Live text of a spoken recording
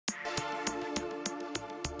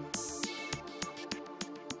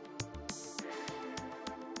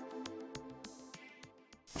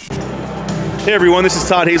Hey everyone, this is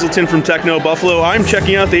Todd Hazelton from Techno Buffalo. I'm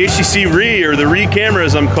checking out the HTC Re, or the Re Camera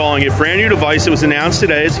as I'm calling it. Brand new device. It was announced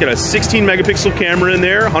today. It's got a 16 megapixel camera in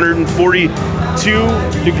there,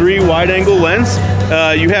 142 degree wide angle lens.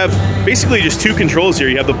 You have basically just two controls here.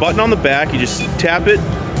 You have the button on the back, you just tap it,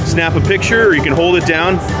 snap a picture, or you can hold it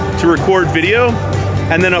down to record video.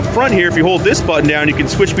 And then up front here, if you hold this button down, you can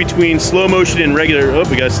switch between slow motion and regular. Oh,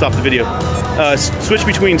 we gotta stop the video. Switch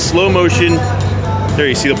between slow motion. There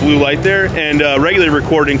you see the blue light there, and regular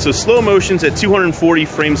recording. So slow motion's at 240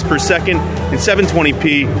 frames per second and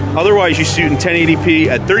 720p. Otherwise, you shoot in 1080p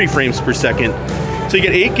at 30 frames per second. So you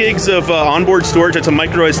get 8 gigs of onboard storage. That's a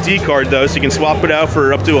micro SD card though, so you can swap it out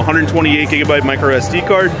for up to 128 gigabyte micro SD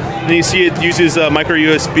card. And you see it uses micro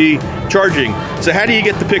USB charging. So how do you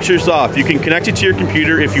get the pictures off? You can connect it to your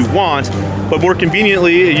computer if you want, but more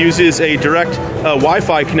conveniently, it uses a direct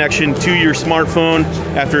Wi-Fi connection to your smartphone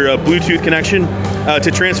after a Bluetooth connection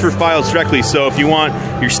to transfer files directly. So if you want,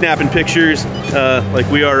 you're snapping pictures like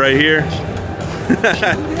we are right here.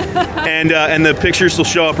 and the pictures will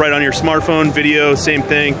show up right on your smartphone. Video, same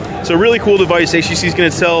thing. So really cool device. HTC is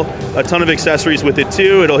going to sell a ton of accessories with it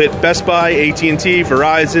too. It'll hit Best Buy, AT&T,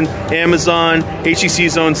 Verizon, Amazon,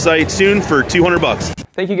 HTC's own site soon for $200.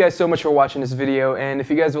 Thank you guys so much for watching this video, and if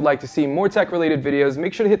you guys would like to see more tech related videos,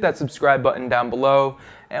 make sure to hit that subscribe button down below.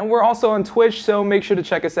 And we're also on Twitch, so make sure to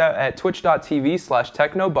check us out at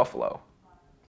twitch.tv/technobuffalo.